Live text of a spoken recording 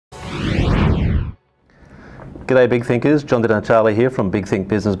G'day Big Thinkers, John DiNatale here from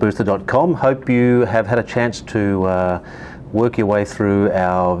BigThinkBusinessBooster.com. Hope you have had a chance to work your way through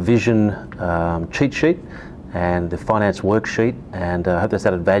our vision cheat sheet and the finance worksheet, and I hope that's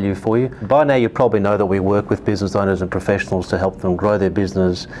added value for you. By now you probably know that we work with business owners and professionals to help them grow their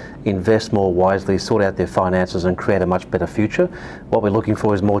business, invest more wisely, sort out their finances and create a much better future. What we're looking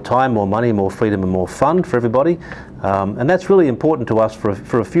for is more time, more money, more freedom and more fun for everybody. And that's really important to us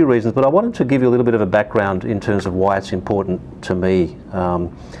for a few reasons, but I wanted to give you a little bit of a background in terms of why it's important to me.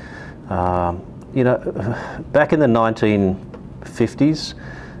 You know, back in the 1950s,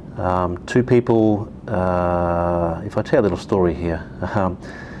 two people, if I tell a little story here,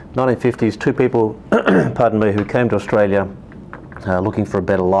 1950s, two people, pardon me, who came to Australia looking for a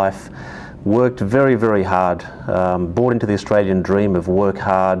better life, worked very, very hard, bought into the Australian dream of work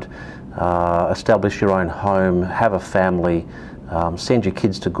hard, establish your own home, have a family, send your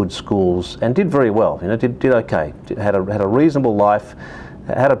kids to good schools, and did very well. You know, did okay, had a reasonable life,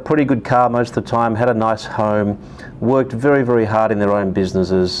 had a pretty good car most of the time, had a nice home, worked very, very hard in their own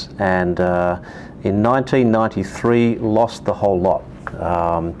businesses, and in 1993 lost the whole lot.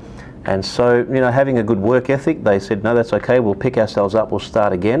 And so, you know, having a good work ethic, they said, no, that's okay, we'll pick ourselves up, we'll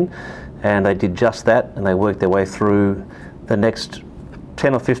start again. And they did just that, and they worked their way through the next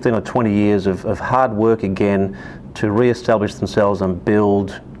 10 or 15 or 20 years of hard work again to re-establish themselves and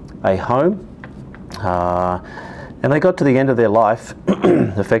build a home. And they got to the end of their life,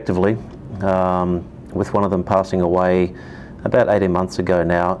 effectively, with one of them passing away about 18 months ago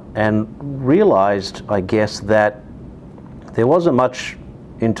now, and realized, I guess, that there wasn't much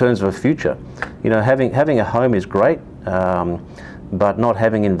in terms of a future. You know, having a home is great, but not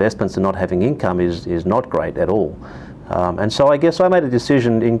having investments and not having income is not great at all. And so I guess I made a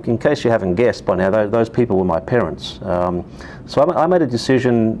decision, in case you haven't guessed by now, those people were my parents. So I made a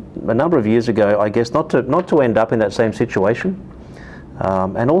decision a number of years ago, I guess, not to end up in that same situation,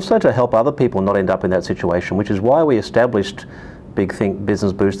 and also to help other people not end up in that situation, which is why we established Big Think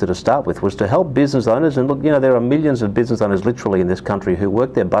Business Booster to start with, was to help business owners. And look, you know, there are millions of business owners literally in this country who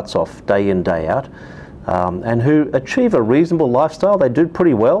work their butts off day in, day out, and who achieve a reasonable lifestyle. They do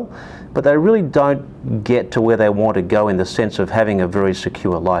pretty well, but they really don't get to where they want to go in the sense of having a very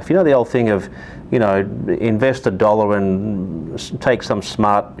secure life. You know, the old thing of, you know, invest $1 and take some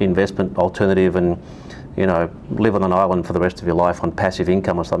smart investment alternative and, you know, live on an island for the rest of your life on passive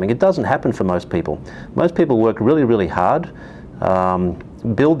income or something. It doesn't happen for most people. Most people work really, really hard,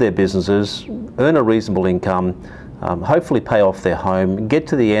 build their businesses, earn a reasonable income, hopefully pay off their home, get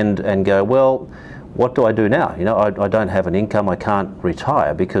to the end and go, well, what do I do now? You know, I don't have an income, I can't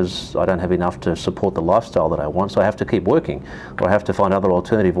retire because I don't have enough to support the lifestyle that I want, so I have to keep working, or I have to find other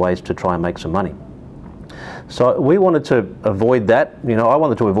alternative ways to try and make some money. So we wanted to avoid that. You know, I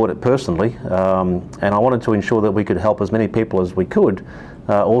wanted to avoid it personally, and I wanted to ensure that we could help as many people as we could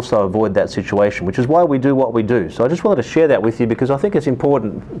also avoid that situation, which is why we do what we do. So I just wanted to share that with you because I think it's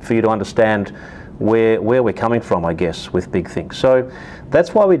important for you to understand where we're coming from, I guess, with Big Think. So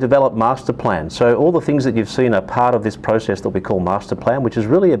that's why we developed Master Plan. So all the things that you've seen are part of this process that we call Master Plan, which is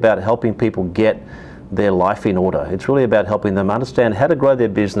really about helping people get their life in order. It's really about helping them understand how to grow their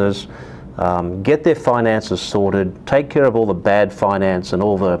business, get their finances sorted, take care of all the bad finance and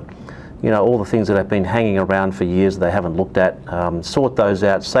all the, you know, all the things that have been hanging around for years that they haven't looked at, sort those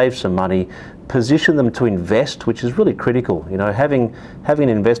out, save some money, position them to invest, which is really critical. You know, having an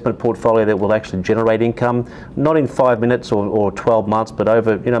investment portfolio that will actually generate income, not in 5 minutes or 12 months, but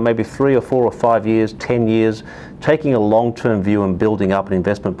over, you know, maybe 3 or 4 or 5 years, 10 years, taking a long-term view and building up an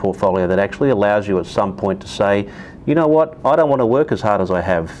investment portfolio that actually allows you at some point to say, you know what, I don't want to work as hard as I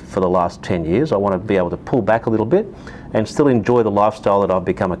have for the last 10 years. I want to be able to pull back a little bit and still enjoy the lifestyle that I've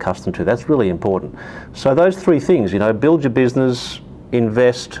become accustomed to. That's really important. So those three things, you know, build your business,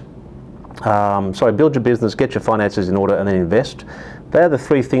 invest, build your business, get your finances in order, and then invest. They're the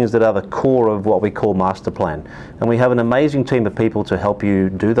three things that are the core of what we call Master Plan. And we have an amazing team of people to help you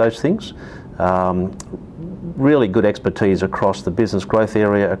do those things. Really good expertise across the business growth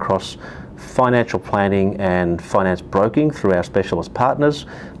area, across financial planning and finance broking through our specialist partners,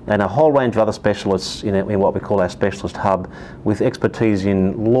 and a whole range of other specialists in what we call our specialist hub, with expertise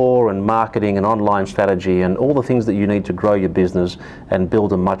in law and marketing and online strategy and all the things that you need to grow your business and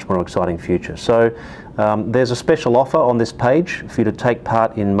build a much more exciting future. So there's a special offer on this page for you to take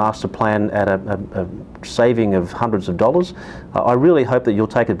part in Master Plan at a saving of hundreds of dollars. I really hope that you'll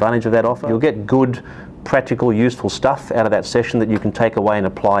take advantage of that offer. You'll get good, practical, useful stuff out of that session that you can take away and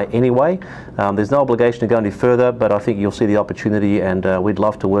apply anyway. There's no obligation to go any further, but I think you'll see the opportunity, and we'd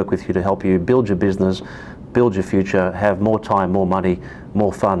love to work with you to help you build your business, build your future, have more time, more money,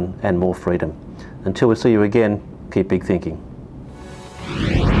 more fun, and more freedom. Until we see you again, keep big thinking.